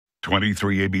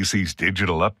23 ABC's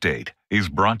digital update is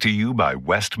brought to you by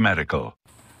West Medical.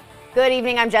 Good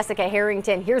evening, I'm Jessica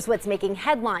Harrington. Here's what's making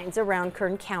headlines around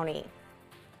Kern County.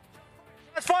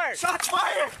 Shots fired! Shots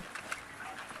fired!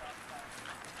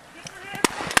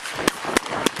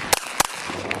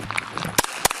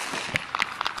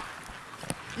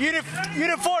 Unit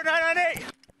 4998!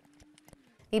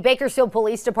 The Bakersfield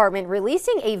Police Department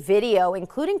releasing a video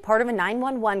including part of a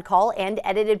 911 call and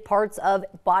edited parts of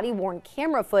body-worn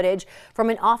camera footage from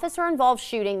an officer-involved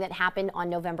shooting that happened on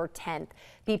November 10th.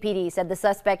 BPD said the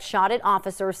suspect shot at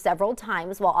officers several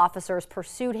times while officers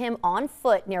pursued him on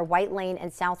foot near White Lane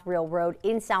and South Railroad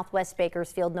in Southwest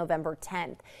Bakersfield November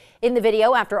 10th. In the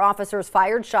video, after officers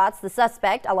fired shots, the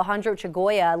suspect, Alejandro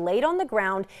Chagoya, laid on the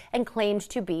ground and claimed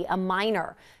to be a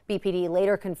minor. BPD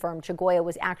later confirmed Chagoya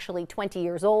was actually 20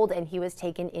 years old and he was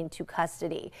taken into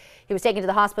custody. He was taken to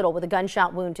the hospital with a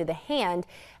gunshot wound to the hand.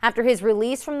 After his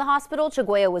release from the hospital,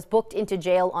 Chagoya was booked into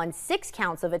jail on 6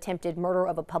 counts of attempted murder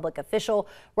of a public official,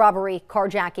 robbery,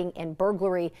 carjacking, and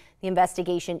burglary. The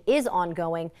investigation is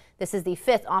ongoing. This is the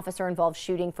 5th officer-involved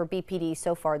shooting for BPD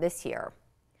so far this year.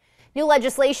 New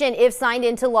legislation, if signed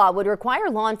into law, would require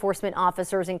law enforcement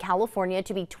officers in California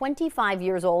to be 25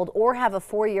 years old or have a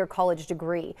 4-year college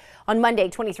degree. On Monday,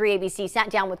 23 ABC sat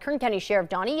down with Kern County Sheriff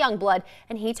Donnie Youngblood,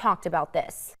 and he talked about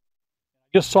this.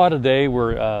 Just saw today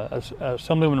where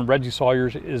Assemblyman Reggie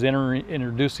Sawyers is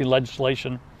introducing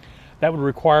legislation that would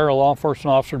require a law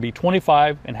enforcement officer to be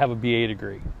 25 and have a BA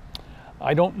degree.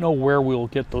 I don't know where we'll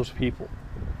get those people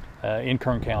in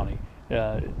Kern County.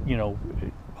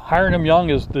 Hiring them young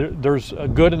there's a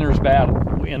good and there's bad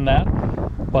in that,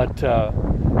 but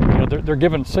they're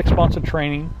given 6 months of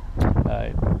training.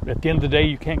 At the end of the day,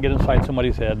 you can't get inside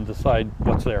somebody's head and decide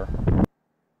what's there.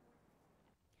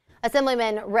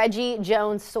 Assemblyman Reggie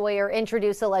Jones Sawyer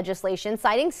introduced the legislation,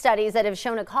 citing studies that have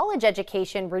shown a college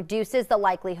education reduces the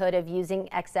likelihood of using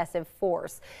excessive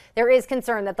force. There is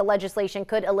concern that the legislation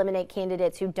could eliminate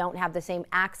candidates who don't have the same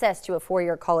access to a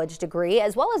 4-year college degree,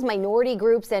 as well as minority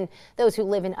groups and those who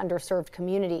live in underserved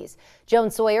communities.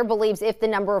 Jones Sawyer believes if the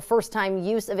number of first-time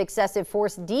use of excessive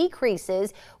force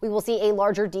decreases, we will see a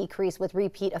larger decrease with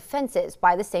repeat offenses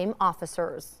by the same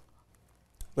officers.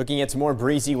 Looking at some more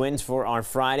breezy winds for our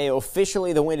Friday.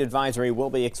 Officially, the wind advisory will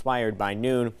be expired by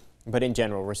noon, but in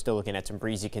general, we're still looking at some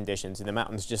breezy conditions in the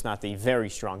mountains, just not the very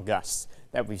strong gusts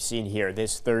that we've seen here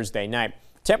this Thursday night.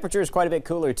 Temperature is quite a bit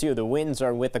cooler, too. The winds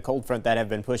are with the cold front that have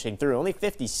been pushing through. Only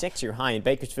 56 your high in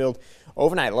Bakersfield.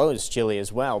 Overnight low is chilly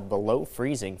as well, below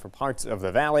freezing for parts of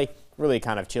the valley. Really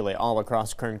kind of chilly all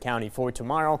across Kern County for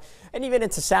tomorrow. And even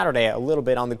into Saturday, a little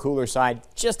bit on the cooler side.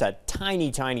 Just a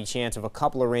tiny chance of a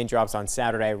couple of raindrops on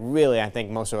Saturday. Really, I think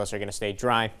most of us are going to stay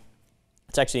dry.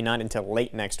 It's actually not until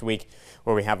late next week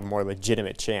where we have a more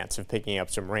legitimate chance of picking up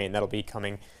some rain. That'll be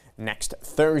coming next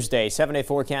Thursday. 7-day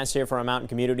forecast here for our mountain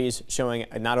communities, showing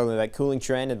not only that cooling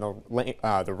trend and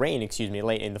the rain,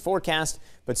 late in the forecast,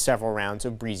 but several rounds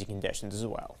of breezy conditions as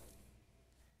well.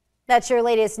 That's your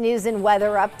latest news and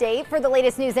weather update. For the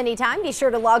latest news anytime, be sure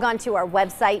to log on to our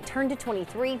website,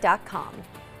 turn23.com.